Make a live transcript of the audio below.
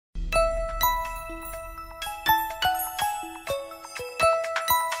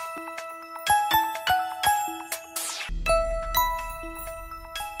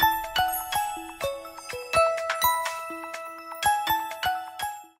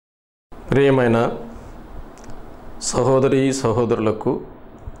ప్రియమైన సహోదరి సహోదరులకు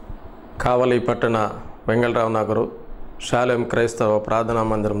కావలి పట్టణ వెంగళరావు నగరు షాలేం క్రైస్తవ ప్రార్థనా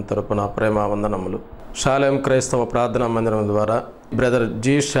మందిరం తరపున ప్రేమ వందనములు. షాలేం క్రైస్తవ ప్రార్థనా మందిరం ద్వారా బ్రదర్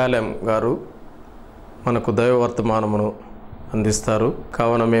జి షాలేం గారు మనకు దైవ వర్తమానమును అందిస్తారు.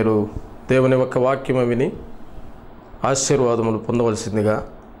 కావున మీరు దేవుని యొక్క వాక్యము విని ఆశీర్వాదములు పొందవలసిందిగా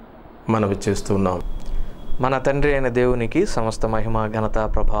మనవి చేస్తున్నాం. మన తండ్రి అయిన దేవునికి సమస్త మహిమ ఘనత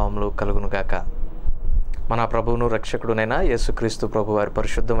ప్రభావములు కలుగునుగాక. మన ప్రభువును రక్షకుడునైన యేసుక్రీస్తు ప్రభు వారి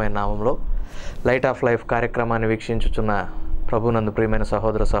పరిశుద్ధమైన నామంలో లైట్ ఆఫ్ లైఫ్ కార్యక్రమాన్ని వీక్షించుచున్న ప్రభునందు ప్రియమైన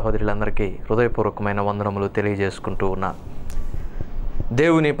సహోదర సహోదరులందరికీ హృదయపూర్వకమైన వందనములు తెలియజేసుకుంటూ ఉన్నా.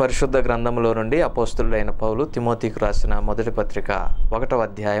 దేవుని పరిశుద్ధ గ్రంథములో నుండి అపోస్తలుడైన పౌలు తిమోతికి రాసిన మొదటి పత్రిక 1వ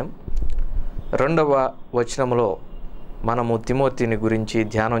అధ్యాయం 2వ వచనములో మనము తిమోతిని గురించి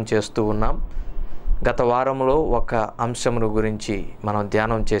ధ్యానం చేస్తూ ఉన్నాం. గత వారంలో ఒక అంశమును గురించి మనం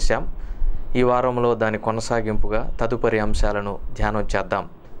ధ్యానం చేశాం. ఈ వారంలో దాని కొనసాగింపుగా తదుపరి అంశాలను ధ్యానం చేద్దాం.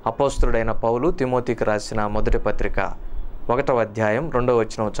 అపోస్తలుడైన పౌలు తిమోతికి రాసిన మొదటి పత్రిక 1వ అధ్యాయం 2వ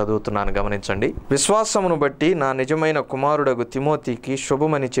వచనం చదువుతున్నాను, గమనించండి. విశ్వాసమును బట్టి నా నిజమైన కుమారుడగు తిమోతికి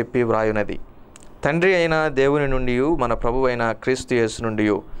శుభమని చెప్పి వ్రాయునది. తండ్రి అయిన దేవుని నుండి మన ప్రభు అయిన క్రీస్తు యేసు నుండి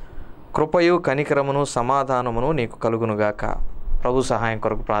కృపయు కనికరమును సమాధానమును నీకు కలుగునుగాక. ప్రభు సహాయం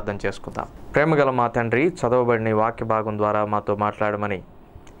కొరకు ప్రార్థన చేసుకుందాం. ప్రేమగల మా తండ్రి, చదవబడిన వాక్య భాగం ద్వారా మాతో మాట్లాడమని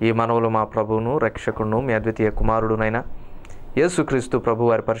ఈ మనవులు మా ప్రభువును రక్షకుడును మీ అద్వితీయ కుమారుడునైన యేసుక్రీస్తు ప్రభు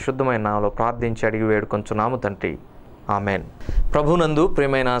వారి పరిశుద్ధమైన నామములో ప్రార్థించి అడిగి వేడుకొంచున్నాము తండ్రి, ఆమెన్. ప్రభునందు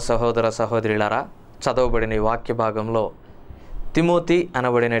ప్రియమైన సహోదర సహోదరులారా, చదవబడిన వాక్య భాగంలో తిమోతి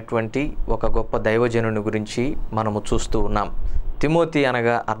అనబడినటువంటి ఒక గొప్ప దైవజనుని గురించి మనము చూస్తూ ఉన్నాం. తిమోతి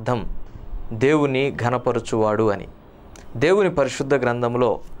అనగా అర్థం దేవుని ఘనపరచువాడు అని. దేవుని పరిశుద్ధ గ్రంథంలో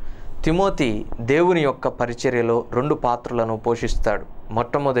తిమోతి దేవుని యొక్క పరిచర్యలో 2 పాత్రలను పోషిస్తాడు.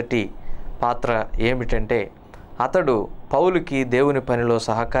 మొట్టమొదటి పాత్ర ఏమిటంటే అతడు పౌలుకి దేవుని పనిలో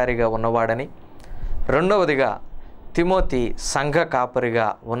సహకారిగా ఉన్నవాడని, రెండవదిగా తిమోతి సంఘ కాపరిగా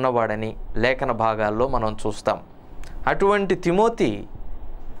ఉన్నవాడని లేఖన భాగాల్లో మనం చూస్తాం. అటువంటి తిమోతి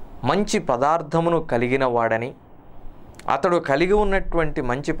మంచి పదార్థమును కలిగిన వాడని, అతడు కలిగి ఉన్నటువంటి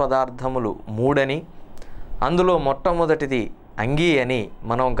మంచి పదార్థములు 3 అందులో మొట్టమొదటిది అంగీ అని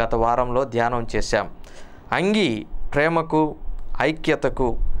మనం గత వారంలో ధ్యానం చేశాం. అంగీ ప్రేమకు, ఐక్యతకు,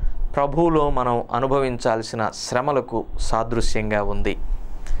 ప్రభువులో మనం అనుభవించాల్సిన శ్రమలకు సాదృశ్యంగా ఉంది.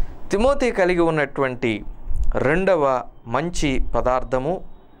 తిమోతి కలిగి ఉన్నటువంటి 2వ మంచి పదార్థము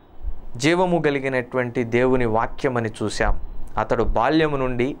జీవము కలిగినటువంటి దేవుని వాక్యమని చూశాం. అతడు బాల్యము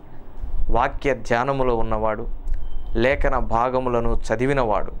నుండి వాక్య ధ్యానములో ఉన్నవాడు, లేఖన భాగములను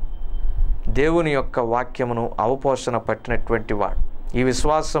చదివినవాడు, దేవుని యొక్క వాక్యమును అవపోషణ పట్టినటువంటి వాడు. ఈ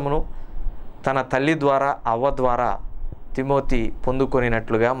విశ్వాసమును తన తల్లి ద్వారా, అవ్వ ద్వారా తిమోతి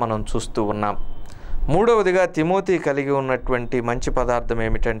పొందుకొనినట్లుగా మనం చూస్తూ ఉన్నాం. మూడవదిగా తిమోతి కలిగి ఉన్నటువంటి మంచి పదార్థం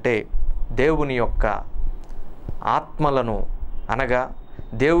ఏమిటంటే దేవుని యొక్క ఆత్మలను, అనగా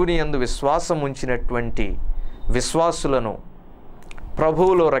దేవుని యందు విశ్వాసం ఉంచినటువంటి విశ్వాసులను,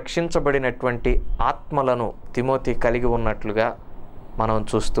 ప్రభువులో రక్షించబడినటువంటి ఆత్మలను తిమోతి కలిగి ఉన్నట్లుగా మనం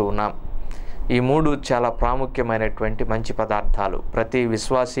చూస్తూ ఉన్నాం. ఈ 3 చాలా ప్రాముఖ్యమైనటువంటి మంచి పదార్థాలు, ప్రతి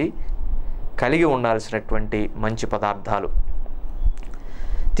విశ్వాసి కలిగి ఉండాల్సినటువంటి మంచి పదార్థాలు.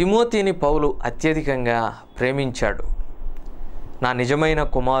 తిమోతిని పౌలు అత్యధికంగా ప్రేమించాడు. నా నిజమైన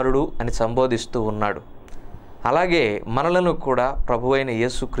కుమారుడు అని సంబోధిస్తూ ఉన్నాడు. అలాగే మనలను కూడా ప్రభువైన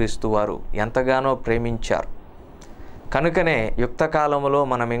యేసుక్రీస్తు వారు ఎంతగానో ప్రేమించారు. కనుకనే యుక్తకాలములో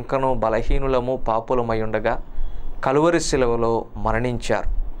మనం ఇంకనూ బలహీనులము, పాపులమై ఉండగా కలువరి శిలువలో మరణించారు.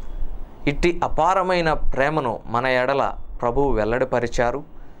 ఇట్టి అపారమైన ప్రేమను మన ఎడల ప్రభువు వెల్లడిపరిచారు.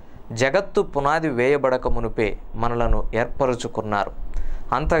 జగత్తు పునాది వేయబడక మునుపే మనలను ఏర్పరచుకున్నారు.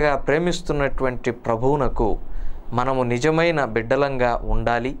 అంతగా ప్రేమిస్తున్నటువంటి ప్రభువునకు మనము నిజమైన బిడ్డలంగా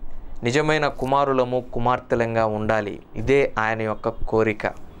ఉండాలి, నిజమైన కుమారులము, కుమార్తెలంగా ఉండాలి. ఇదే ఆయన యొక్క కోరిక.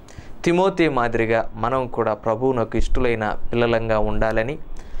 తిమోతి మాదిరిగా మనం కూడా ప్రభువునకు ఇష్టలైన పిల్లలంగా ఉండాలని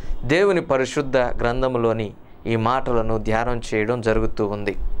దేవుని పరిశుద్ధ గ్రంథములోని ఈ మాటలను ధ్యానం చేయడం జరుగుతూ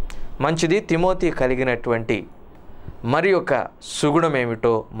ఉంది. మంచిది. తిమోతి కలిగినటువంటి మరి ఒక సుగుణం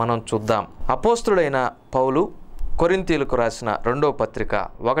ఏమిటో మనం చూద్దాం. అపోస్తలుడైన పౌలు కొరింథీయులకు రాసిన 2వ పత్రిక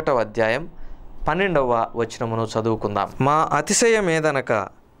 1వ అధ్యాయం 12వ వచనమును చదువుకుందాం. మా అతిశయమేదనక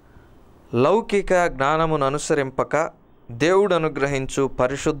లౌకిక జ్ఞానమును అనుసరింపక దేవుడు అనుగ్రహించు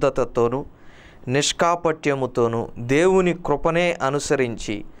పరిశుద్ధతతోనూ నిష్కాపట్యముతోనూ దేవుని కృపనే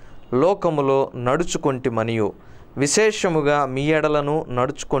అనుసరించి లోకములో నడుచుకొంటిమనియు, విశేషముగా మీ ఎడలను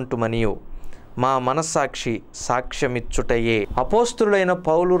నడుచుకొంటుమనియు మా మనస్సాక్షి సాక్ష్యమిచ్చుటయే. అపోస్తలుడైన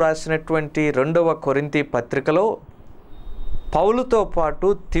పౌలు రాసినటువంటి 2వ కొరింథీ పత్రికలో పౌలుతో పాటు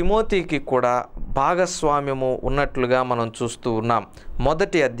తిమోతికి కూడా భాగస్వామ్యము ఉన్నట్లుగా మనం చూస్తూ ఉన్నాం.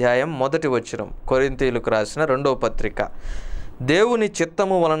 1వ అధ్యాయం 1వ వచనం, కొరింథీయులకు రాసిన 2వ పత్రిక. దేవుని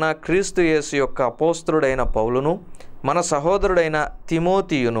చిత్తము వలన క్రీస్తు యేసు యొక్క అపోస్తలుడైన పౌలును మన సహోదరుడైన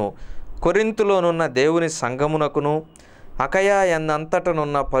తిమోతియును కొరింథులోనున్న దేవుని సంఘమునకును అకయా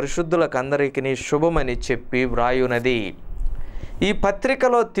ఎందంతటనున్న పరిశుద్ధులకందరికీ శుభమని చెప్పి వ్రాయునది. ఈ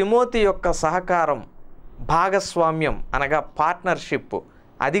పత్రికలో తిమోతి యొక్క సహకారం, భాగస్వామ్యం అనగా పార్ట్నర్షిప్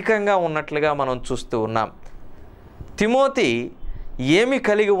అధికంగా ఉన్నట్లుగా మనం చూస్తూ ఉన్నాం. తిమోతి ఏమి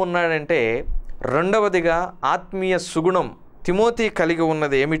కలిగి ఉన్నాడంటే, రెండవదిగా ఆత్మీయ సుగుణం తిమోతి కలిగి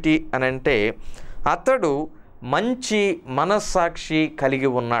ఉన్నది ఏమిటి అని అంటే, అతడు మంచి మనస్సాక్షి కలిగి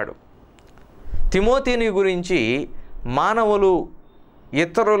ఉన్నాడు. తిమోతిని గురించి మానవులు,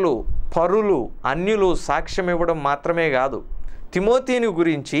 ఇతరులు, పరులు, అన్యులు సాక్ష్యం ఇవ్వడం మాత్రమే కాదు, తిమోతిని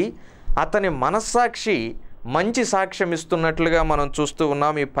గురించి అతని మనస్సాక్షి మంచి సాక్ష్యం ఇస్తున్నట్లుగా మనం చూస్తూ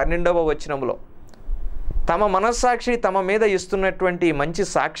ఉన్నాం. ఈ 12వ వచనంలో తమ మనస్సాక్షి తమ మీద ఇస్తున్నటువంటి మంచి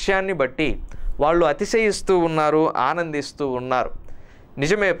సాక్ష్యాన్ని బట్టి వాళ్ళు అతిశయిస్తూ ఉన్నారు, ఆనందిస్తూ ఉన్నారు.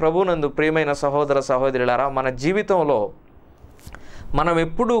 నిజమే ప్రభునందు ప్రియమైన సహోదర సహోదరులారా, మన జీవితంలో మనం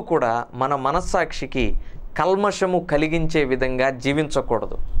ఎప్పుడూ కూడా మన మనస్సాక్షికి కల్మషము కలిగించే విధంగా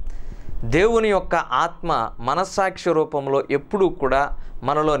జీవించకూడదు. దేవుని యొక్క ఆత్మ మనస్సాక్షి రూపంలో ఎప్పుడూ కూడా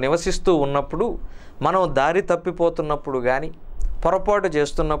మనలో నివసిస్తూ ఉన్నప్పుడు, మనం దారి తప్పిపోతున్నప్పుడు కానీ, పొరపాటు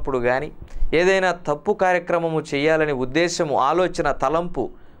చేస్తున్నప్పుడు కానీ, ఏదైనా తప్పు కార్యక్రమము చేయాలని ఉద్దేశము, ఆలోచన, తలంపు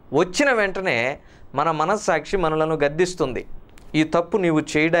వచ్చిన వెంటనే మన మనస్సాక్షి మనలను గద్దిస్తుంది. ఈ తప్పు నీవు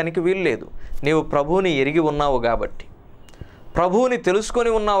చేయడానికి వీల్లేదు, నీవు ప్రభువుని ఎరిగి ఉన్నావు కాబట్టి, ప్రభువుని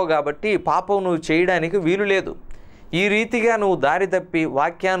తెలుసుకొని ఉన్నావు కాబట్టి పాపం నువ్వు చేయడానికి వీలు లేదు. ఈ రీతిగా నువ్వు దారి తప్పి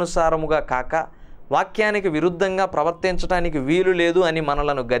వాక్యానుసారముగా కాక వాక్యానికి విరుద్ధంగా ప్రవర్తించడానికి వీలు లేదు అని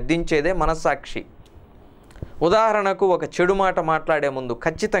మనలను గద్దించేదే మనస్సాక్షి. ఉదాహరణకు, ఒక చెడు మాట మాట్లాడే ముందు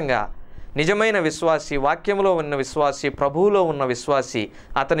ఖచ్చితంగా నిజమైన విశ్వాసి, వాక్యంలో ఉన్న విశ్వాసి, ప్రభువులో ఉన్న విశ్వాసి,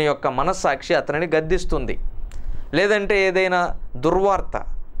 అతని యొక్క మనస్సాక్షి అతనిని గద్దిస్తుంది. లేదంటే ఏదైనా దుర్వార్త,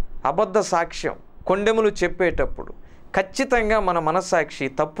 అబద్ధ సాక్ష్యం, కొండెములు చెప్పేటప్పుడు ఖచ్చితంగా మన మనస్సాక్షి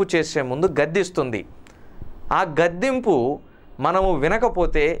తప్పు చేసే ముందు గద్దిస్తుంది. ఆ గద్దింపు మనము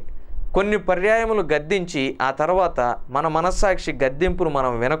వినకపోతే, కొన్ని పర్యాయములు గద్దించి ఆ తర్వాత మన మనస్సాక్షి గద్దింపును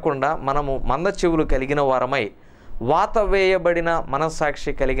మనం వినకుండా మనము మంద చెవులు కలిగిన వారమై, వాత వేయబడిన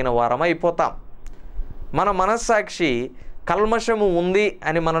మనస్సాక్షి కలిగిన వారమై అయిపోతాం. మన మనస్సాక్షి కల్మషము ఉంది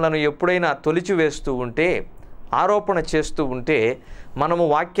అని మనలను ఎప్పుడైనా తొలిచివేస్తూ ఉంటే, ఆరోపణ చేస్తూ ఉంటే, మనము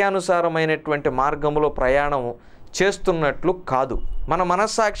వాక్యానుసారమైనటువంటి మార్గంలో ప్రయాణం చేస్తున్నట్లు కాదు. మన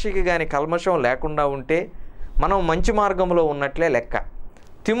మనస్సాక్షికి కానీ కల్మషం లేకుండా ఉంటే మనం మంచి మార్గంలో ఉన్నట్లే లెక్క.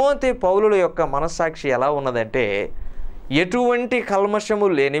 తిమోతి పౌలుల యొక్క మనస్సాక్షి ఎలా ఉన్నదంటే, ఎటువంటి కల్మషము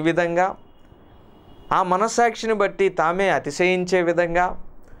లేని విధంగా, ఆ మనస్సాక్షిని బట్టి తామే అతిశయించే విధంగా,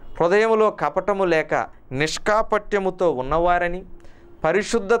 హృదయములో కపటము లేక నిష్కాపట్యముతో ఉన్నవారని,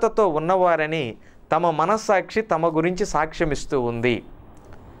 పరిశుద్ధతతో ఉన్నవారని తమ మనస్సాక్షి తమ గురించి సాక్ష్యమిస్తూ ఉంది.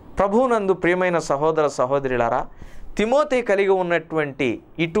 ప్రభువునందు ప్రియమైన సహోదర సహోదరులారా, తిమోతి కలిగి ఉన్నటువంటి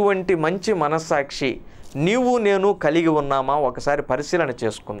ఇటువంటి మంచి మనస్సాక్షి నీవు నేను కలిగి ఉన్నామా ఒకసారి పరిశీలన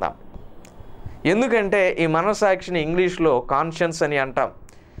చేసుకుందాం. ఎందుకంటే ఈ మనస్సాక్షిని ఇంగ్లీష్లో కాన్షియన్స్ అని అంటాం.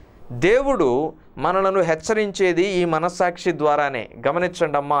 దేవుడు మనలను హెచ్చరించేది ఈ మనస్సాక్షి ద్వారానే.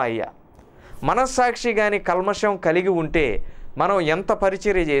 గమనించండి అమ్మా అయ్యా, మనస్సాక్షి కానీ కల్మషం కలిగి ఉంటే మనం ఎంత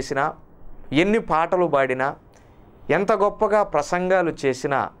పరిచర్య చేసినా, ఎన్ని పాటలు పాడినా, ఎంత గొప్పగా ప్రసంగాలు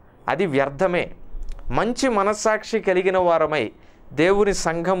చేసినా అది వ్యర్థమే. మంచి మనస్సాక్షి కలిగిన వారమై దేవుని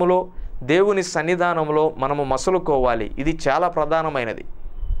సంఘములో, దేవుని సన్నిధానంలో మనము మసలుకోవాలి. ఇది చాలా ప్రధానమైనది.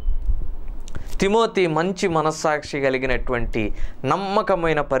 తిమోతి మంచి మనస్సాక్షి కలిగినటువంటి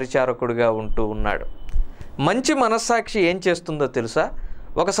నమ్మకమైన పరిచారకుడిగా ఉంటూ ఉన్నాడు. మంచి మనస్సాక్షి ఏం చేస్తుందో తెలుసా?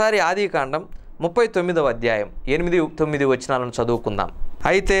 ఒకసారి ఆదికాండం 39వ అధ్యాయం 8-9 వచనాలను చదువుకుందాం.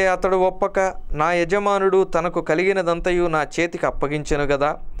 అయితే అతడు ఒప్పక, నా యజమానుడు తనకు కలిగినదంతయు నా చేతికి అప్పగించెను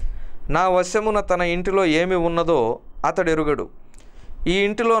గదా, నా వశమున తన ఇంటిలో ఏమి ఉన్నదో అతడెరుగడు. ఈ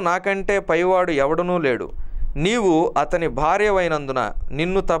ఇంటిలో నాకంటే పైవాడు ఎవడనూ లేడు. నీవు అతని భార్యవైనందున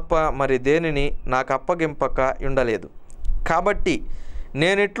నిన్ను తప్ప మరి దేనిని నాకు అప్పగింపక ఉండలేదు. కాబట్టి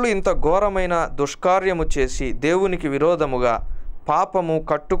నేనెట్లు ఇంత ఘోరమైన దుష్కార్యము చేసి దేవునికి విరోధముగా పాపము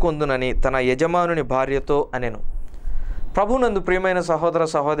కట్టుకొందునని తన యజమానుని భార్యతో అనెను. ప్రభునందు ప్రియమైన సహోదర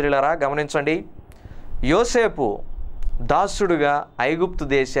సహోదరులారా, గమనించండి. యోసేపు దాసుడుగా ఐగుప్తు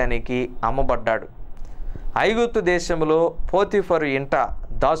దేశానికి అమ్మబడ్డాడు. ఐగుప్తు దేశంలో పోతీఫరు ఇంట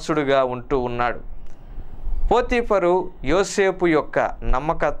దాసుడుగా ఉంటూ ఉన్నాడు. పోతీఫరు యోసేపు యొక్క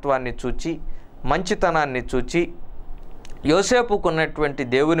నమ్మకత్వాన్ని చూచి, మంచితనాన్ని చూచి, యోసేపుకున్నటువంటి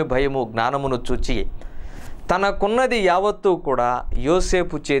దేవుని భయము, జ్ఞానమును చూచి తనకున్నది యావత్తూ కూడా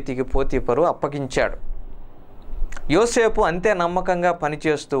యోసేపు చేతికి పోతీఫరు అప్పగించాడు. యోసేపు అంతే నమ్మకంగా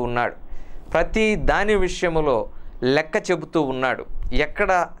పనిచేస్తూ ఉన్నాడు. ప్రతి దాని విషయములో లెక్క చెబుతూ ఉన్నాడు.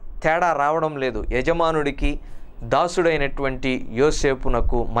 ఎక్కడ తేడా రావడం లేదు యజమానుడికి దాసుడైనటువంటి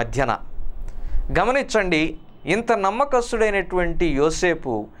యోసేపునకు మధ్యన. గమనించండి, ఇంత నమ్మకస్తుడైనటువంటి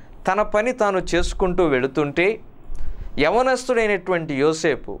యోసేపు తన పని తాను చేసుకుంటూ వెళుతుంటే, యవనస్తుడైనటువంటి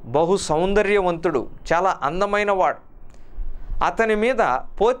యోసేపు బహు సౌందర్యవంతుడు, చాలా అందమైన వాడు. అతని మీద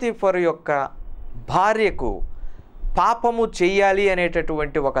పోతీఫరు యొక్క భార్యకు పాపము చెయ్యాలి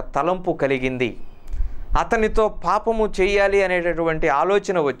అనేటటువంటి ఒక తలంపు కలిగింది. అతనితో పాపము చెయ్యాలి అనేటటువంటి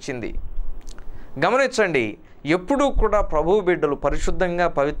ఆలోచన వచ్చింది. గమనించండి, ఎప్పుడూ కూడా ప్రభువు బిడ్డలు పరిశుద్ధంగా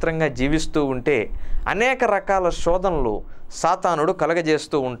పవిత్రంగా జీవిస్తూ ఉంటే అనేక రకాల శోధనలు సాతానుడు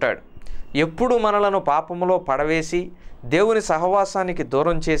కలగజేస్తూ ఉంటాడు. ఎప్పుడు మనలను పాపములో పడవేసి దేవుని సహవాసానికి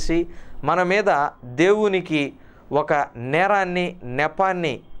దూరం చేసి మన మీద దేవునికి ఒక నేరాన్ని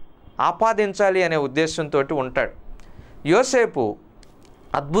నెపాన్ని ఆపాదించాలి అనే ఉద్దేశంతో ఉంటాడు. యోసేపు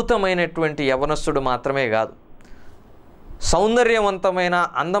అద్భుతమైనటువంటి యవనస్తుడు మాత్రమే కాదు, సౌందర్యవంతమైన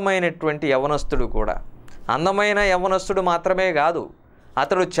అందమైనటువంటి యవనస్తుడు కూడా. అందమైన యవనస్తుడు మాత్రమే కాదు,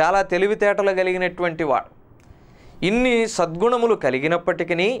 అతడు చాలా తెలివితేటలు కలిగినటువంటి వాడు. ఇన్ని సద్గుణములు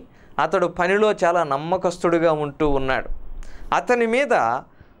కలిగినప్పటికీ అతడు పనిలో చాలా నమ్మకస్తుడుగా ఉంటూ ఉన్నాడు. అతని మీద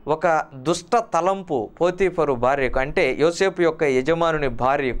ఒక దుష్ట తలంపు పోతీఫరు భార్యకు, అంటే యోసేపు యొక్క యజమానుని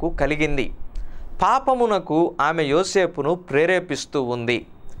భార్యకు కలిగింది. పాపమునకు ఆమె యోసేపును ప్రేరేపిస్తూ ఉంది.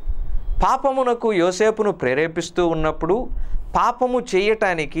 పాపమునకు యోసేపును ప్రేరేపిస్తూ ఉన్నప్పుడు పాపము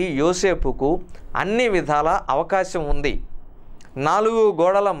చేయటానికి యోసేపుకు అన్ని విధాల అవకాశం ఉంది. 4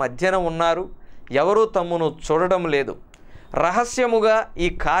 గోడల మధ్యన ఉన్నారు, ఎవరూ తమ్మును చూడడం లేదు. రహస్యముగా ఈ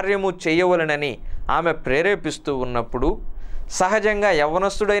కార్యము చేయవలనని ఆమె ప్రేరేపిస్తూ ఉన్నప్పుడు సహజంగా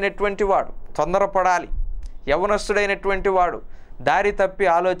యవ్వనస్తుడైనటువంటి వాడు తొందరపడాలి, యవ్వనస్తుడైనటువంటి వాడు దారి తప్పి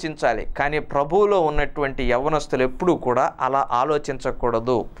ఆలోచించాలి. కానీ ప్రభువులో ఉన్నటువంటి యవ్వనస్తులు ఎప్పుడూ కూడా అలా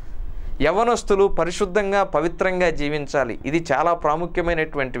ఆలోచించకూడదు. యవ్వనస్తులు పరిశుద్ధంగా పవిత్రంగా జీవించాలి. ఇది చాలా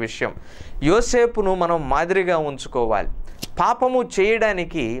ప్రాముఖ్యమైనటువంటి విషయం. యోసేపును మనం మాదిరిగా ఉంచుకోవాలి. పాపము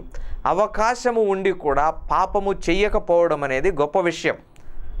చేయడానికి అవకాశము ఉండి కూడా పాపము చేయకపోవడం అనేది గొప్ప విషయం.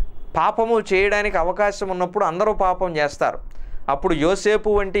 పాపము చేయడానికి అవకాశం ఉన్నప్పుడు అందరూ పాపం చేస్తారు. అప్పుడు యోసేపు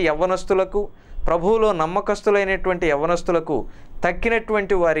వంటి యవ్వనస్తులకు, ప్రభువులో నమ్మకస్తులైనటువంటి యవ్వనస్తులకు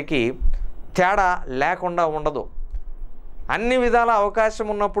తక్కినటువంటి వారికి తేడా లేకుండా ఉండదు. అన్ని విధాల అవకాశం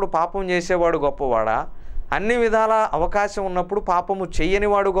ఉన్నప్పుడు పాపం చేసేవాడు గొప్పవాడా? అన్ని విధాల అవకాశం ఉన్నప్పుడు పాపము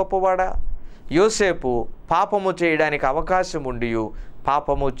చెయ్యనివాడు గొప్పవాడా? యోసేపు పాపము చేయడానికి అవకాశం ఉండి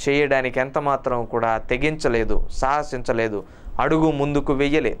పాపము చేయడానికి ఎంత మాత్రం కూడా తెగించలేదు, సాహసించలేదు, అడుగు ముందుకు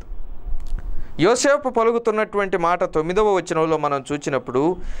వెయ్యలేదు. యోసేపు పలుకుతున్నటువంటి మాట 9వ వచనంలో మనం చూచినప్పుడు,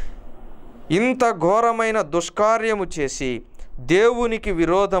 ఇంత ఘోరమైన దుష్కార్యము చేసి దేవునికి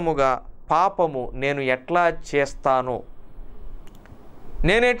విరోధముగా పాపము నేను ఎట్లా చేస్తాను?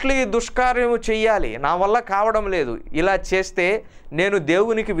 నేను ఎట్లా ఈ దుష్కార్యము చెయ్యాలి? నా వల్ల కావడం లేదు. ఇలా చేస్తే నేను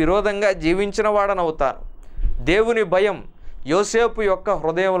దేవునికి విరోధంగా జీవించిన వాడనవుతాను. దేవుని భయం యోసేపు యొక్క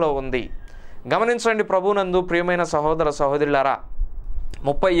హృదయంలో ఉంది. గమనించండి ప్రభునందు ప్రియమైన సహోదర సహోదరులారా,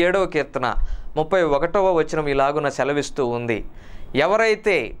 37వ కీర్తన 31వ వచనం ఇలాగున సెలవిస్తూ ఉంది,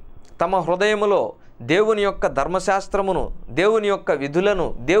 ఎవరైతే తమ హృదయములో దేవుని యొక్క ధర్మశాస్త్రమును, దేవుని యొక్క విధులను,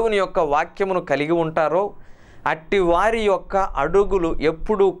 దేవుని యొక్క వాక్యమును కలిగి ఉంటారో అట్టి వారి యొక్క అడుగులు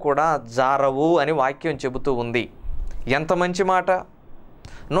ఎప్పుడూ కూడా జారవు అని వాక్యం చెబుతూ ఉంది. ఎంత మంచి మాట!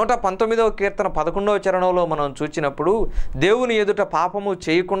 119వ కీర్తన 11వ చరణంలో మనం చూచినప్పుడు, దేవుని ఎదుట పాపము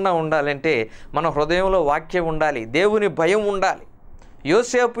చేయకుండా ఉండాలంటే మన హృదయంలో వాక్యం ఉండాలి, దేవుని భయం ఉండాలి.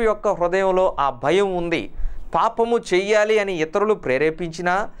 యోసేపు యొక్క హృదయంలో ఆ భయం ఉంది. పాపము చెయ్యాలి అని ఇతరులు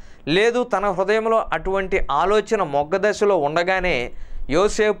ప్రేరేపించినా లేదు, తన హృదయంలో అటువంటి ఆలోచన మొగ్గదశలో ఉండగానే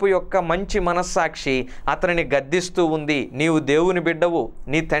యోసేపు యొక్క మంచి మనస్సాక్షి అతనిని గద్దిస్తూ ఉంది. నీవు దేవుని బిడ్డవు,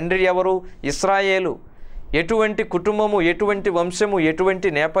 నీ తండ్రి ఎవరు? ఇశ్రాయేలు. ఎటువంటి కుటుంబము, ఎటువంటి వంశము, ఎటువంటి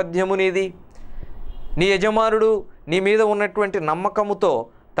నేపథ్యము నీది? నీ యజమానుడు నీ మీద ఉన్నటువంటి నమ్మకముతో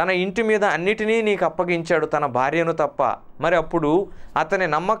తన ఇంటి మీద అన్నిటినీ నీకు అప్పగించాడు, తన భార్యను తప్ప. మరి అప్పుడు అతని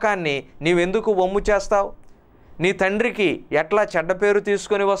నమ్మకాన్ని నీవెందుకు వమ్ము చేస్తావు? నీ తండ్రికి ఎట్లా చెడ్డ పేరు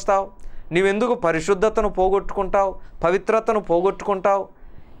తీసుకొని వస్తావు? నీవెందుకు పరిశుద్ధతను పోగొట్టుకుంటావు, పవిత్రతను పోగొట్టుకుంటావు?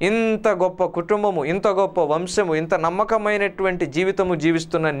 ఇంత గొప్ప కుటుంబము, ఇంత గొప్ప వంశము, ఇంత నమ్మకమైనటువంటి జీవితము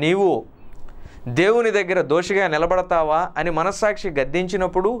జీవిస్తున్న నీవు దేవుని దగ్గర దోషిగా నిలబడతావా అని మనస్సాక్షి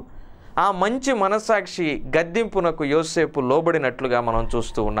గద్దించినప్పుడు ఆ మంచి మనస్సాక్షి గద్దింపునకు యోసేపు లోబడినట్లుగా మనం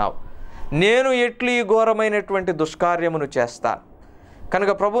చూస్తూ ఉన్నాం. నేను ఎట్లు ఈ ఘోరమైనటువంటి దుష్కార్యమును చేస్తాను.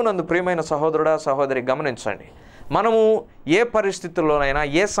 కనుక ప్రభునందు ప్రియమైన సహోదరుడా సహోదరి, గమనించండి, మనము ఏ పరిస్థితుల్లోనైనా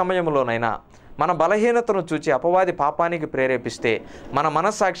ఏ సమయంలోనైనా మన బలహీనతను చూచి అపవాది పాపానికి ప్రేరేపిస్తే మన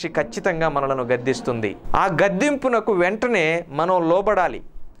మనస్సాక్షి ఖచ్చితంగా మనలను గద్దిస్తుంది. ఆ గద్దింపునకు వెంటనే మనం లోబడాలి.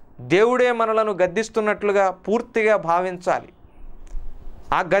 దేవుడే మనలను గద్దిస్తున్నట్లుగా పూర్తిగా భావించాలి.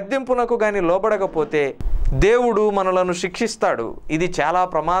 ఆ గద్దింపునకు కానీ లోబడకపోతే దేవుడు మనలను శిక్షిస్తాడు. ఇది చాలా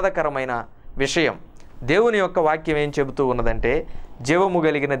ప్రమాదకరమైన విషయం. దేవుని యొక్క వాక్యం ఏం చెబుతూ ఉన్నదంటే, జీవము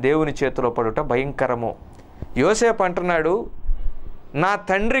కలిగిన దేవుని చేతిలో పడుట భయంకరము. యోసేపు అంటున్నాడు, నా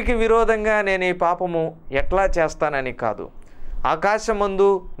తండ్రికి విరోధంగా నేను ఈ పాపము ఎట్లా చేస్తానని కాదు, ఆకాశమందు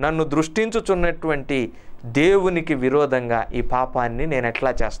నన్ను దృష్టించుచున్నటువంటి దేవునికి విరోధంగా ఈ పాపాన్ని నేను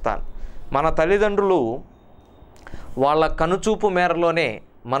ఎట్లా చేస్తాను. మన తల్లిదండ్రులు వాళ్ళ కనుచూపు మేరలోనే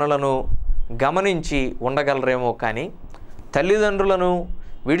మనలను గమనించి ఉండగలరేమో, కానీ తల్లిదండ్రులను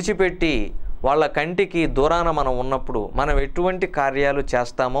విడిచిపెట్టి వాళ్ళ కంటికి దూరాన మనం ఉన్నప్పుడు మనం ఎటువంటి కార్యాలు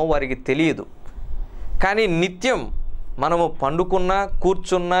చేస్తామో వారికి తెలియదు. కానీ నిత్యం మనము పండుకున్నా,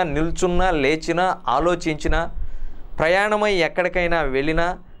 కూర్చున్నా, నిల్చున్నా, లేచినా, ఆలోచించినా, ప్రయాణమై ఎక్కడికైనా వెళ్ళినా,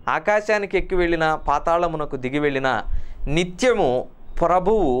 ఆకాశానికి ఎక్కి వెళ్ళినా, పాతాళమునకు దిగి వెళ్ళినా, నిత్యము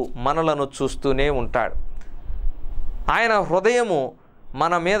ప్రభువు మనలను చూస్తూనే ఉంటాడు. ఆయన హృదయము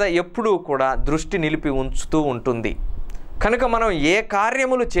మన మీద ఎప్పుడూ కూడా దృష్టి నిలిపి ఉంచుతూ ఉంటుంది. కనుక మనం ఏ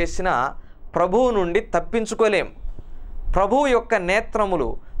కార్యములు చేసినా ప్రభువు నుండి తప్పించుకోలేం. ప్రభువు యొక్క నేత్రములు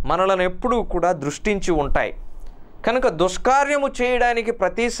మనలను ఎప్పుడూ కూడా దృష్టించి ఉంటాయి. కనుక దుష్కార్యము చేయడానికి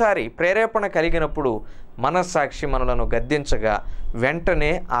ప్రతిసారి ప్రేరేపణ కలిగినప్పుడు మనస్సాక్షి మనలను గద్దించగా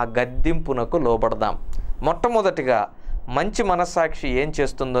వెంటనే ఆ గద్దింపునకు లోబడదాం. మొట్టమొదటిగా మంచి మనస్సాక్షి ఏం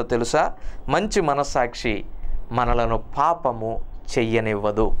చేస్తుందో తెలుసా? మంచి మనస్సాక్షి మనలను పాపము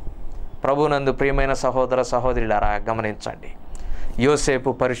చెయ్యనివ్వదు. ప్రభునందు ప్రియమైన సహోదర సహోదరులారా, గమనించండి. యోసేపు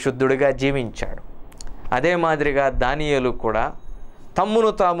పరిశుద్ధుడిగా జీవించాడు. అదే మాదిరిగా దానియేలు కూడా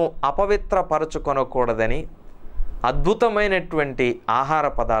తమ్మును తాము అపవిత్రపరచుకొనకూడదని అద్భుతమైనటువంటి ఆహార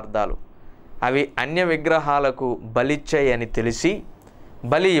పదార్థాలు, అవి అన్య విగ్రహాలకు బలిచ్చాయని తెలిసి,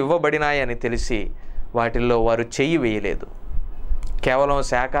 బలి ఇవ్వబడినాయని తెలిసి వాటిల్లో వారు చెయ్యి వేయలేదు. కేవలం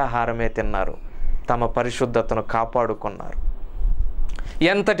శాకాహారమే తిన్నారు. తమ పరిశుద్ధతను కాపాడుకున్నారు.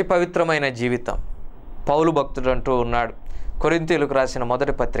 ఎంతటి పవిత్రమైన జీవితం! పౌలు భక్తుడు అంటూ ఉన్నాడు, కొరింథీయులకు రాసిన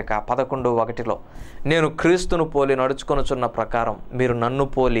మొదటి పత్రిక 11:1, నేను క్రీస్తును పోలి నడుచుకొనుచున్న ప్రకారం మీరు నన్ను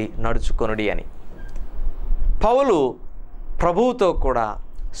పోలి నడుచుకొనుడి అని. పౌలు ప్రభువుతో కూడా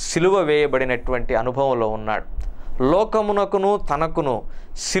సిలువ వేయబడినటువంటి అనుభవంలో ఉన్నాడు. లోకమునకును తనకును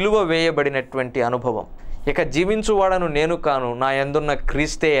సిలువ వేయబడినటువంటి అనుభవం. ఇక జీవించువాడను నేను కాను, నా యందున్న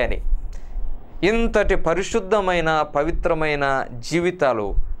క్రీస్తే అని. ఇంతటి పరిశుద్ధమైన పవిత్రమైన జీవితాలు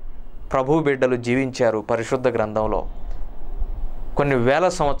ప్రభు బిడ్డలు జీవించారు పరిశుద్ధ గ్రంథంలో కొన్ని వేల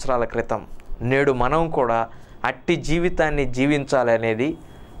సంవత్సరాల క్రితం. నేడు మనం కూడా అట్టి జీవితాన్ని జీవించాలనేది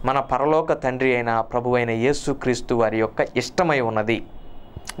మన పరలోక తండ్రి అయిన ప్రభు అయిన యేసుక్రీస్తు వారి యొక్క ఇష్టమై ఉన్నది.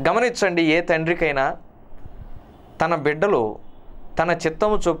 గమనించండి, ఏ తండ్రికైనా తన బిడ్డలు తన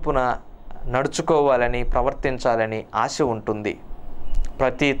చిత్తము చొప్పున నడుచుకోవాలని, ప్రవర్తించాలని ఆశ ఉంటుంది.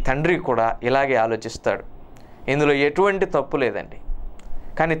 ప్రతి తండ్రి కూడా ఇలాగే ఆలోచిస్తాడు. ఇందులో ఎటువంటి తప్పు లేదండి.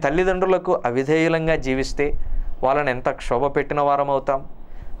 కానీ తల్లిదండ్రులకు అవిధేయులంగా జీవిస్తే వాళ్ళని ఎంత క్షోభ పెట్టిన వారం అవుతాం.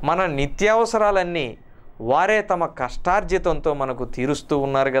 మన నిత్యావసరాలన్నీ వారే తమ కష్టార్జితంతో మనకు తీరుస్తూ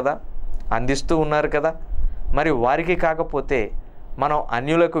ఉన్నారు కదా, అందిస్తూ ఉన్నారు కదా. మరి వారికి కాకపోతే మనం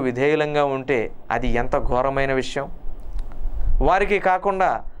అన్యులకు విధేయులంగా ఉంటే అది ఎంత ఘోరమైన విషయం. వారికి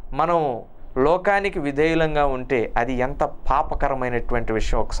కాకుండా మనం లోకానికి విధేయులంగా ఉంటే అది ఎంత పాపకరమైనటువంటి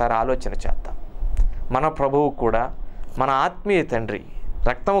విషయం. ఒకసారి ఆలోచన చేద్దాం. మన ప్రభువు కూడా మన ఆత్మీయ తండ్రి,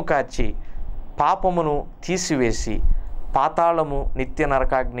 రక్తము కార్చి పాపమును తీసివేసి పాతాళము, నిత్య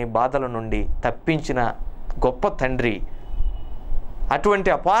నరకాగ్ని బాధల నుండి తప్పించిన గొప్ప తండ్రి. అటువంటి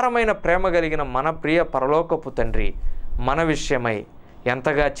అపారమైన ప్రేమ కలిగిన మన ప్రియ పరలోకపు తండ్రి మన విషయమై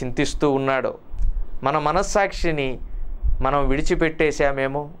ఎంతగా చింతిస్తూ ఉన్నాడో. మన మనస్సాక్షిని మనం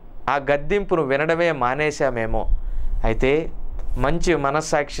విడిచిపెట్టేశామేమో, ఆ గద్దింపును వినడమే మానేశామేమో. అయితే మంచి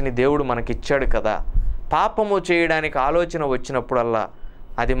మనస్సాక్షిని దేవుడు మనకిచ్చాడు కదా. పాపము చేయడానికి ఆలోచన వచ్చినప్పుడల్లా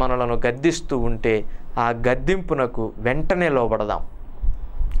అది మనలను గద్దిస్తూ ఉంటే ఆ గద్దింపునకు వెంటనే లోబడదాం.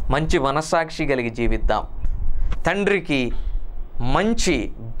 మంచి మనస్సాక్షి కలిగి జీవిద్దాం. తండ్రికి మంచి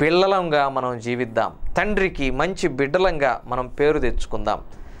బిడ్డలంగా మనం జీవిద్దాం. తండ్రికి మంచి బిడ్డలంగా మనం పేరు తెచ్చుకుందాం.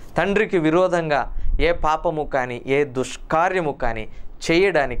 తండ్రికి విరోధంగా ఏ పాపము కానీ ఏ దుష్కార్యము కానీ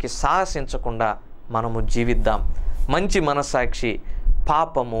చేయడానికి సాహసించకుండా మనము జీవిద్దాం. మంచి మనస్సాక్షి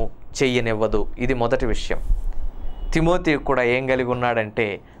పాపము చెయ్యనివ్వదు. ఇది మొదటి విషయం. తిమోతి కూడా ఏం కలిగి ఉన్నాడంటే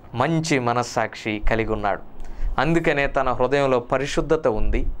మంచి మనస్సాక్షి కలిగి ఉన్నాడు. అందుకనే తన హృదయంలో పరిశుద్ధత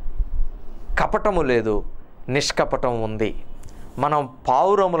ఉంది, కపటము లేదు, నిష్కపటం ఉంది. మనం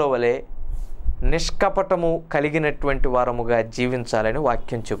పావురముల వలె నిష్కపటము కలిగినటువంటి వారముగా జీవించాలని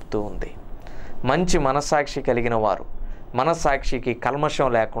వాక్యం చెబుతూ ఉంది. మంచి మనస్సాక్షి కలిగిన వారు మనస్సాక్షికి కల్మషం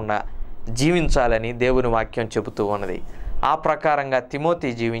లేకుండా జీవించాలని దేవుని వాక్యం చెబుతూ ఉన్నది. ఆ ప్రకారంగా తిమోతి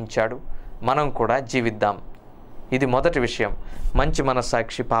జీవించాడు, మనం కూడా జీవిద్దాం. ఇది మొదటి విషయం. మంచి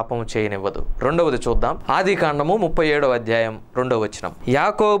మనస్సాక్షి పాపము చేయనివ్వదు. రెండవది చూద్దాం. ఆదికాండము 37వ అధ్యాయం 2వ వచనం.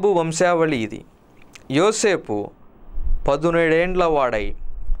 యాకోబు వంశావళి ఇది. యోసేపు 17 ఏండ్ల వాడై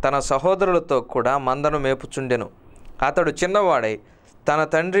తన సహోదరులతో కూడా మందను మేపుచుండెను. అతడు చిన్నవాడై తన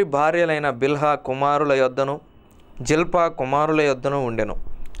తండ్రి భార్యలైన బిల్హా కుమారుల యొద్దను జిల్పా కుమారుల యొద్దను ఉండెను.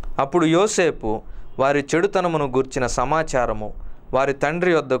 అప్పుడు యోసేపు వారి చెడుతనమును గూర్చిన సమాచారము వారి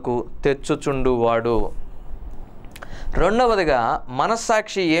తండ్రి యొద్దకు తెచ్చుచుండువాడు. రెండవదిగా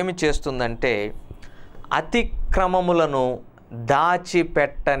మనస్సాక్షి ఏమి చేస్తుందంటే అతిక్రమములను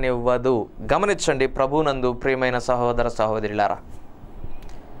దాచిపెట్టనివ్వదు. గమనించండి ప్రభునందు ప్రియమైన సహోదర సహోదరులారా,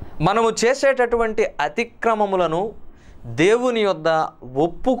 మనము చేసేటటువంటి అతిక్రమములను దేవుని యొద్ద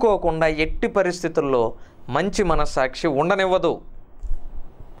ఒప్పుకోకుండా ఎట్టి పరిస్థితుల్లో మంచి మనస్సాక్షి ఉండనివ్వదు.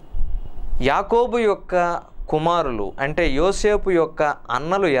 యాకోబు యొక్క కుమారులు అంటే యోసేపు యొక్క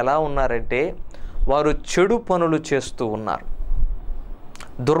అన్నలు ఎలా ఉన్నారంటే వారు చెడు పనులు చేస్తూ ఉన్నారు,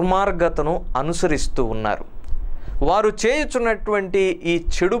 దుర్మార్గతను అనుసరిస్తూ ఉన్నారు. వారు చేయుచున్నటువంటి ఈ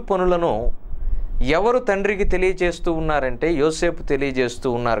చెడు పనులను ఎవరు తండ్రికి తెలియజేస్తూ ఉన్నారంటే యోసేపు తెలియజేస్తూ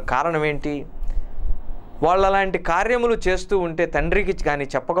ఉన్నారు. కారణం ఏంటి? వాళ్ళు అలాంటి కార్యములు చేస్తూ ఉంటే తండ్రికి కానీ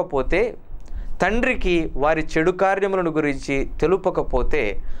చెప్పకపోతే, తండ్రికి వారి చెడు కార్యములను గురించి తెలుపకపోతే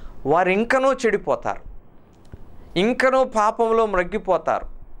వారు ఇంకనూ చెడిపోతారు, ఇంకనూ పాపంలో మ్రగ్గిపోతారు,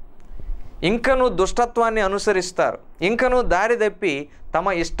 ఇంకనూ దుష్టత్వాన్ని అనుసరిస్తారు, ఇంకనూ దారి తప్పి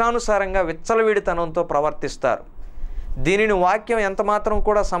తమ ఇష్టానుసారంగా విచ్చలవిడితనంతో ప్రవర్తిస్తారు. దీనిని వాక్యం ఎంతమాత్రం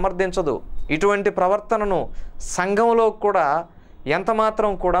కూడా సమర్థించదు. ఇటువంటి ప్రవర్తనను సంఘంలో కూడా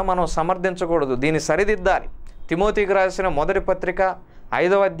ఎంతమాత్రం కూడా మనం సమర్థించకూడదు. దీన్ని సరిదిద్దాలి. తిమోతికి రాసిన మొదటి పత్రిక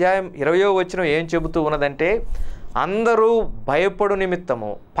 5వ అధ్యాయం 20వ వచనం ఏం చెబుతూ ఉన్నదంటే, అందరూ భయపడు నిమిత్తము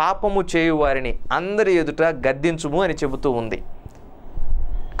పాపము చేయు వారిని అందరి ఎదుట గద్దించుము అని చెబుతూ ఉంది.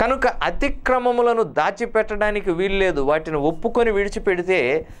 కనుక అతిక్రమములను దాచిపెట్టడానికి వీల్లేదు. వాటిని ఒప్పుకొని విడిచిపెడితే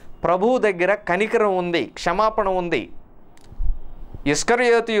ప్రభువు దగ్గర కనికరం ఉంది, క్షమాపణ ఉంది.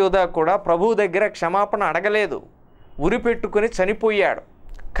 ఇస్కరియోతు యూదా కూడా ప్రభువు దగ్గర క్షమాపణ అడగలేదు, ఉరిపెట్టుకుని చనిపోయాడు.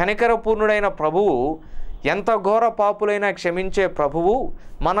 కనికరపూర్ణుడైన ప్రభువు, ఎంత ఘోర పాపులైనా క్షమించే ప్రభువు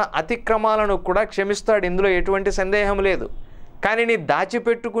మన అతిక్రమాలను కూడా క్షమిస్తాడు. ఇందులో ఎటువంటి సందేహం లేదు. కానీ నీ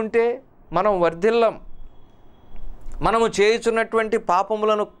దాచిపెట్టుకుంటే మనం వర్ధిల్లం. మనము చేయుచున్నటువంటి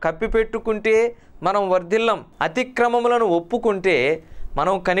పాపములను కప్పిపెట్టుకుంటే మనం వర్ధిల్లం. అతిక్రమములను ఒప్పుకుంటే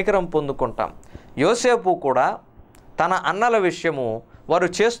మనం కనికరం పొందుకుంటాం. యోసేపు కూడా తన అన్నల విషయము, వారు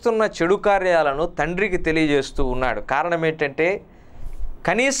చేస్తున్న చెడు కార్యాలను తండ్రికి తెలియజేస్తూ ఉన్నాడు. కారణం ఏంటంటే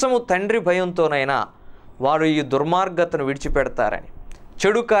కనీసము తండ్రి భయంతోనైనా వారు ఈ దుర్మార్గతను విడిచిపెడతారని,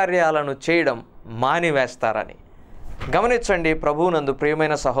 చెడు కార్యాలను చేయడం మానివేస్తారని. గమనించండి ప్రభువునందు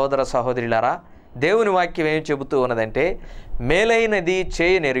ప్రియమైన సహోదర సహోదరులారా, దేవుని వాక్యం ఏం చెబుతూ ఉన్నదంటే, మేలైనది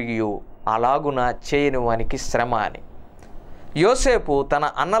చేయనెరిగియు అలాగున చేయని వానికి శ్రమ అని. యోసేపు తన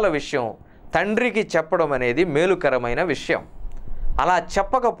అన్నల విషయం తండ్రికి చెప్పడం అనేది మేలుకరమైన విషయం. అలా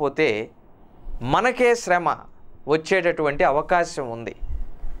చెప్పకపోతే మనకే శ్రమ వచ్చేటటువంటి అవకాశం ఉంది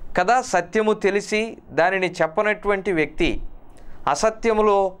కదా. సత్యము తెలిసి దానిని చెప్పనటువంటి వ్యక్తి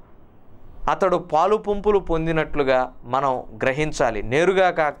అసత్యములో అతడు పాలు పంపులు పొందినట్లుగా మనం గ్రహించాలి. నేరుగా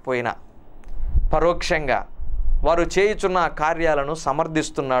కాకపోయినా పరోక్షంగా వారు చేయుచున్న కార్యాలను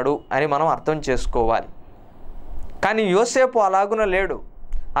సమర్థిస్తున్నాడు అని మనం అర్థం చేసుకోవాలి. కానీ యోసేపు అలాగున లేడు.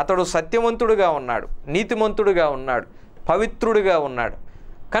 అతడు సత్యవంతుడుగా ఉన్నాడు, నీతిమంతుడుగా ఉన్నాడు, పవిత్రుడిగా ఉన్నాడు.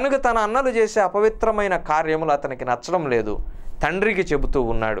 కనుక తన అన్నలు చేసే అపవిత్రమైన కార్యములు అతనికి నచ్చడం లేదు, తండ్రికి చెబుతూ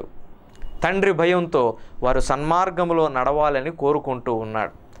ఉన్నాడు. తండ్రి భయంతో వారు సన్మార్గములో నడవాలని కోరుకుంటూ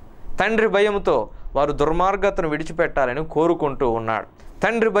ఉన్నాడు. తండ్రి భయంతో వారు దుర్మార్గతను విడిచిపెట్టాలని కోరుకుంటూ ఉన్నాడు.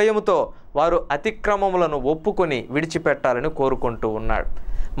 తండ్రి భయంతో వారు అతిక్రమములను ఒప్పుకొని విడిచిపెట్టాలని కోరుకుంటూ ఉన్నాడు.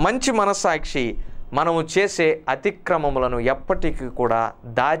 మంచి మనస్సాక్షి మనము చేసే అతిక్రమములను ఎప్పటికీ కూడా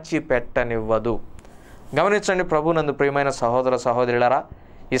దాచిపెట్టనివ్వదు. గమనించండి ప్రభునందు ప్రియమైన సహోదర సహోదరులారా,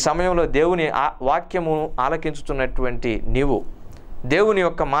 ఈ సమయంలో దేవుని వాక్యము ఆలకించుతున్నటువంటి నీవు, దేవుని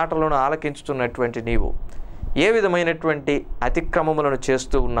యొక్క మాటలను ఆలకించుతున్నటువంటి నీవు ఏ విధమైనటువంటి అతిక్రమములను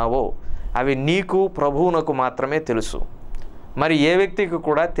చేస్తూ ఉన్నావో అవి నీకు ప్రభువునకు మాత్రమే తెలుసు. మరి ఏ వ్యక్తికి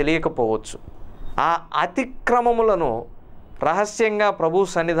కూడా తెలియకపోవచ్చు. ఆ అతిక్రమములను రహస్యంగా ప్రభు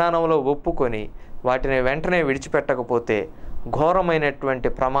సన్నిధానంలో ఒప్పుకొని వాటిని వెంటనే విడిచిపెట్టకపోతే ఘోరమైనటువంటి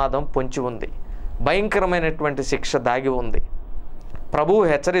ప్రమాదం పొంచి ఉంది, భయంకరమైనటువంటి శిక్ష దాగి ఉంది. ప్రభువు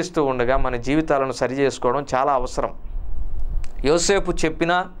హెచ్చరిస్తూ ఉండగా మన జీవితాలను సరిచేసుకోవడం చాలా అవసరం. యోసేపు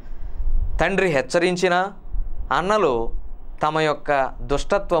చెప్పినా, తండ్రి హెచ్చరించినా అన్నలు తమ యొక్క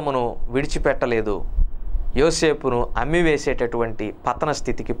దుష్టత్వమును విడిచిపెట్టలేదు. యోసేపును అమ్మివేసేటటువంటి పతన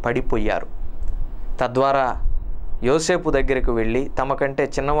స్థితికి పడిపోయారు. తద్వారా యోసేపు దగ్గరికి వెళ్ళి, తమ కంటే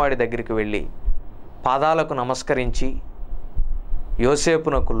చిన్నవాడి దగ్గరికి వెళ్ళి పాదాలకు నమస్కరించి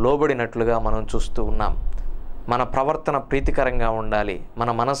యోసేపునకు లోబడినట్లుగా మనం చూస్తూ ఉన్నాం. మన ప్రవర్తన ప్రీతికరంగా ఉండాలి, మన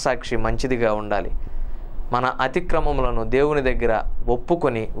మనస్సాక్షి మంచిదిగా ఉండాలి, మన అతిక్రమములను దేవుని దగ్గర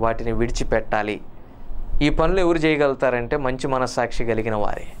ఒప్పుకొని వాటిని విడిచిపెట్టాలి. ఈ పనులు ఎవరు చేయగలుగుతారంటే మంచి మనస్సాక్షి కలిగిన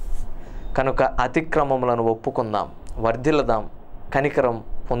వారే. కనుక అతిక్రమములను ఒప్పుకుందాం, వర్ధిల్లుదాం, కనికరం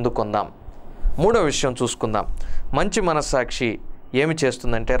పొందుకుందాం. మూడవ విషయం చూసుకుందాం. మంచి మనస్సాక్షి ఏమి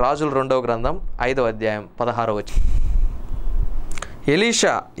చేస్తుందంటే రాజుల 2వ గ్రంథం 5వ అధ్యాయం 16వ వచనం.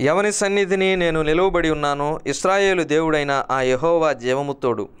 ఎలీషా, ఎవని సన్నిధిని నేను నిలువబడి ఉన్నానో ఇశ్రాయేలు దేవుడైన ఆ యెహోవా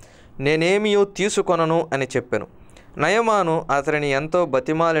జీవముతోడు నేనేమియో తీసుకొనను అని చెప్పెను. నయమాను అతడిని ఎంతో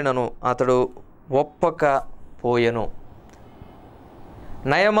బతిమాలినను అతడు ఒప్పకపోయెను.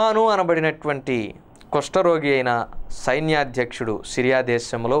 నయమాను అనబడినటువంటి కుష్ఠరోగి అయిన సైన్యాధ్యక్షుడు సిరియా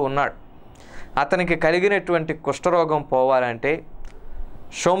దేశంలో ఉన్నాడు. అతనికి కలిగినటువంటి కుష్ఠరోగం పోవాలంటే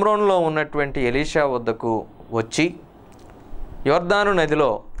షోమ్రోన్లో ఉన్నటువంటి ఎలీషా వద్దకు వచ్చి యొర్దాను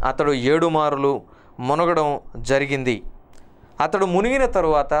నదిలో అతడు 7 మారులు మునగడం జరిగింది. అతడు మునిగిన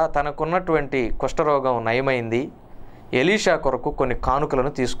తరువాత తనకున్నటువంటి కుష్ఠరోగం నయమైంది. ఎలీషా కొరకు కొన్ని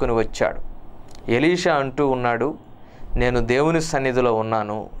కానుకలను తీసుకుని వచ్చాడు. ఎలీషా అంటూ ఉన్నాడు, నేను దేవుని సన్నిధిలో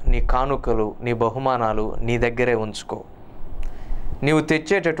ఉన్నాను, నీ కానుకలు, నీ బహుమానాలు నీ దగ్గరే ఉంచుకో, నీవు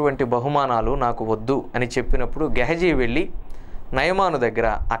తెచ్చేటటువంటి బహుమానాలు నాకు వద్దు అని చెప్పినప్పుడు గెహజీ వెళ్ళి నయమాను దగ్గర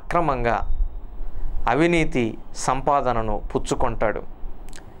అక్రమంగా అవినీతి సంపాదనను పుచ్చుకుంటాడు.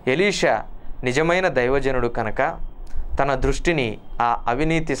 ఎలీషా నిజమైన దైవజనుడు కనుక తన దృష్టిని ఆ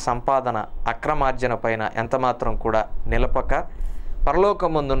అవినీతి సంపాదన అక్రమార్జన పైన ఎంతమాత్రం కూడా నిలపక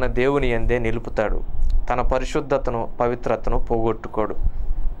పరలోకమందున్న దేవుని యందే నిలుపుతాడు. తన పరిశుద్ధతను, పవిత్రతను పోగొట్టుకోడు.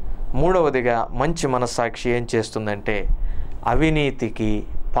 మూడవదిగా మంచి మనస్సాక్షి ఏం చేస్తుందంటే అవినీతికి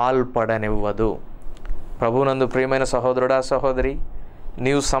పాల్పడనివ్వదు. ప్రభువునందు ప్రియమైన సహోదరుడా, సహోదరి,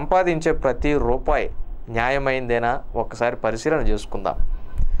 నీవు సంపాదించే ప్రతి రూపాయి న్యాయమైందేనా ఒకసారి పరిశీలన చేసుకుందాం.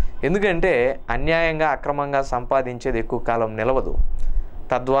 ఎందుకంటే అన్యాయంగా, అక్రమంగా సంపాదించేది ఎక్కువ కాలం నిలవదు.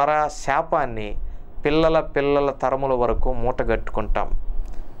 తద్వారా శాపాన్ని పిల్లల తరముల వరకు మూటగట్టుకుంటాం.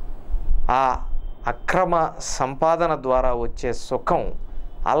 ఆ అక్రమ సంపాదన ద్వారా వచ్చే సుఖం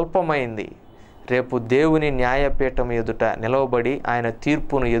అల్పమైంది. రేపు దేవుని న్యాయపీఠం ఎదుట నిలవబడి ఆయన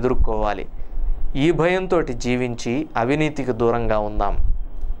తీర్పును ఎదుర్కోవాలి. ఈ భయంతో జీవించి అవినీతికి దూరంగా ఉందాం.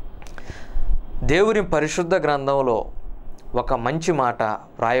 దేవుని పరిశుద్ధ గ్రంథంలో ఒక మంచి మాట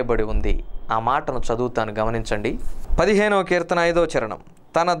వ్రాయబడి ఉంది. ఆ మాటను చదువుతాను, గమనించండి. 15వ కీర్తన 5వ చరణం.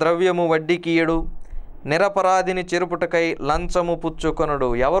 తన ద్రవ్యము వడ్డీకియడు, నిరపరాధిని చెరుపుటకై లంచము పుచ్చుకొనుడు.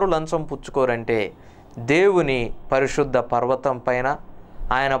 ఎవరు లంచం పుచ్చుకోరంటే దేవుని పరిశుద్ధ పర్వతం పైన,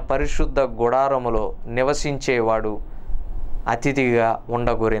 ఆయన పరిశుద్ధ గుడారములో నివసించేవాడు, అతిథిగా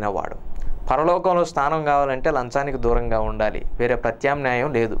ఉండగోరినవాడు. పరలోకంలో స్థానం కావాలంటే లంచానికి దూరంగా ఉండాలి, వేరే ప్రత్యామ్నాయం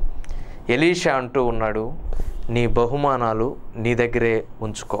లేదు. ఎలీషా అంటూ ఉన్నాడు, నీ బహుమానాలు నీ దగ్గరే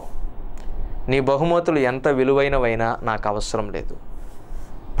ఉంచుకో, నీ బహుమతులు ఎంత విలువైనవైనా నాకు అవసరం లేదు.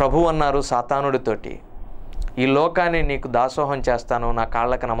 ప్రభు అన్నారు సాతానుడితోటి, ఈ లోకాన్ని నీకు దాసోహం చేస్తాను, నా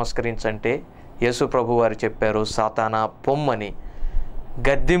కాళ్ళకు నమస్కరించంటే యేసు ప్రభు వారు చెప్పారు, సాతానా పొమ్మని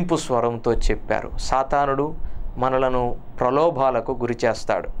గద్దింపు స్వరంతో చెప్పారు. సాతానుడు మనలను ప్రలోభాలకు గురి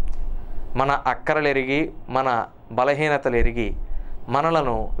చేస్తాడు. మన అక్కరలెరిగి, మన బలహీనతలు ఎరిగి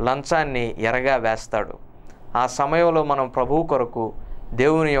మనలను లంచాన్ని ఎరగా వేస్తాడు. ఆ సమయంలో మనం ప్రభువు కొరకు,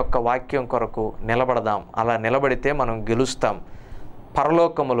 దేవుని యొక్క వాక్యం కొరకు నిలబడదాం. అలా నిలబడితే మనం గెలుస్తాం.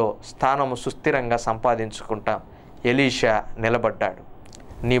 పరలోకములో స్థానము సుస్థిరంగా సంపాదించుకుంటాం. ఎలీషా నిలబడ్డాడు.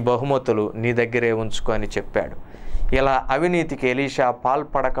 నీ బహుమతులు నీ దగ్గరే ఉంచుకో అని చెప్పాడు. ఇలా అవినీతికి ఎలీషా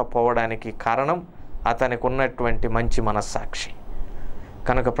పాల్పడకపోవడానికి కారణం అతనికి ఉన్నటువంటి మంచి మనస్సాక్షి.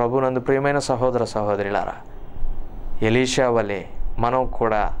 కనుక ప్రభునందు ప్రియమైన సహోదర సహోదరులారా, ఎలీషా వలె మనం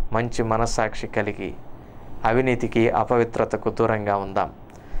కూడా మంచి మనస్సాక్షి కలిగి అవినీతికి, అపవిత్రతకు దూరంగా ఉందాం.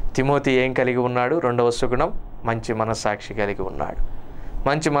 తిమోతి ఏం కలిగి ఉన్నాడు? 2వ సుగుణం, మంచి మనస్సాక్షి కలిగి ఉన్నాడు.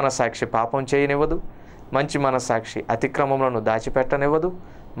 మంచి మనస్సాక్షి పాపం చేయనివ్వదు, మంచి మనస్సాక్షి అతిక్రమములను దాచిపెట్టనివ్వదు,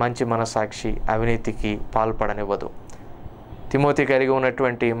 మంచి మనస్సాక్షి అవినీతికి పాల్పడనివ్వదు. తిమోతి కలిగి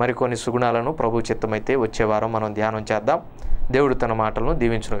ఉన్నటువంటి మరికొన్ని సుగుణాలను ప్రభు చిత్తమైతే వచ్చే వారం మనం ధ్యానం చేద్దాం. దేవుడు తన మాటలను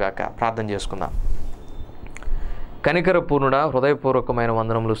దీవించునుగాక. ప్రార్థన చేసుకుందాం. కనికరపూర్ణుడా, హృదయపూర్వకమైన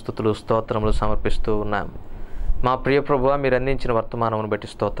వందనములు, స్తుతులు, స్తోత్రములు సమర్పిస్తూ ఉన్నాం. మా ప్రియ ప్రభువా, మీరు అందించిన వర్తమానమును బట్టి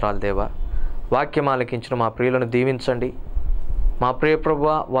స్తోత్రాలు దేవా. వాక్యం ఆలకించిన మా ప్రియులను దీవించండి. మా ప్రియ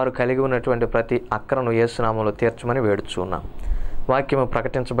ప్రభువా, వారు కలిగి ఉన్నటువంటి ప్రతి అక్కరను యేసునామములో తీర్చమని వేడుచున్నాం. వాక్యము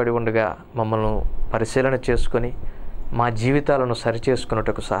ప్రకటించబడి ఉండగా మమ్మల్ని పరిశీలన చేసుకొని మా జీవితాలను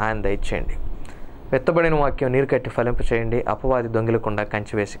సరిచేసుకున్నట్టుకు సహాయం దయచేయండి. వెత్తబడిన వాక్యం నీరు కట్టి ఫలింప చేయండి. అపవాది దొంగిలకుండా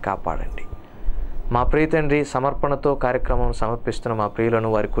కంచివేసి కాపాడండి. మా ప్రియ తండ్రి, సమర్పణతో కార్యక్రమం సమర్పిస్తున్న మా ప్రియులను,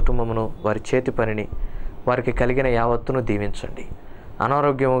 వారి కుటుంబమును, వారి చేతి పనిని, వారికి కలిగిన యావత్తును దీవించండి.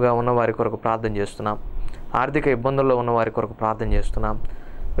 అనారోగ్యముగా ఉన్న వారి కొరకు ప్రార్థన చేస్తున్నాం. ఆర్థిక ఇబ్బందుల్లో ఉన్న వారి కొరకు ప్రార్థన చేస్తున్నాం.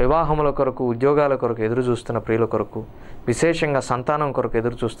 వివాహముల కొరకు, ఉద్యోగాల కొరకు ఎదురు చూస్తున్న ప్రియుల కొరకు, విశేషంగా సంతానం కొరకు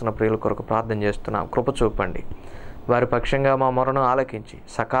ఎదురు చూస్తున్న ప్రియుల కొరకు ప్రార్థన చేస్తున్నాం. కృప చూపండి. వారి పక్షంగా మా మొరను ఆలకించి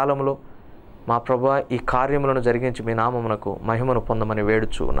సకాలంలో మా ప్రభువా ఈ కార్యములను జరిగించి మీ నామమునకు మహిమను పొందమని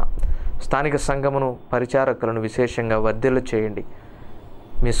వేడుచున్నాం. స్థానిక సంఘమును, పరిచారకులను విశేషంగా వర్ధిల్లు చేయండి.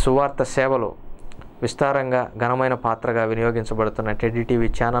 మీ సువార్త సేవలో విస్తారంగా ఘనమైన పాత్రగా వినియోగించబడుతున్న టెడ్డీ టీవీ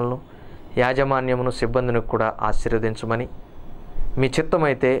ఛానల్ను, యాజమాన్యమును, సిబ్బందిని కూడా ఆశీర్వదించమని, మీ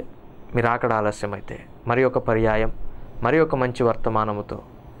చిత్తమైతే, మీరు ఆకడ ఆలస్యమైతే మరి ఒక పర్యాయం, మరి ఒక మంచి వర్తమానముతో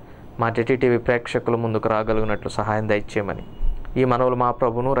మా టెడ్డీ టీవీ ప్రేక్షకుల ముందుకు రాగలిగినట్లు సహాయం దయచేయమని ఈ మనవులు మా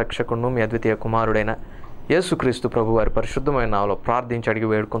ప్రభును, రక్షకుడును, మీ అద్వితీయ కుమారుడైన యేసుక్రీస్తు ప్రభు వారి పరిశుద్ధమైన నామములో ప్రార్థించి అడిగి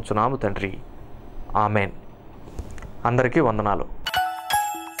వేడుకొంచున్నాము తండ్రి. ఆమెన్. అందరికీ వందనాలు.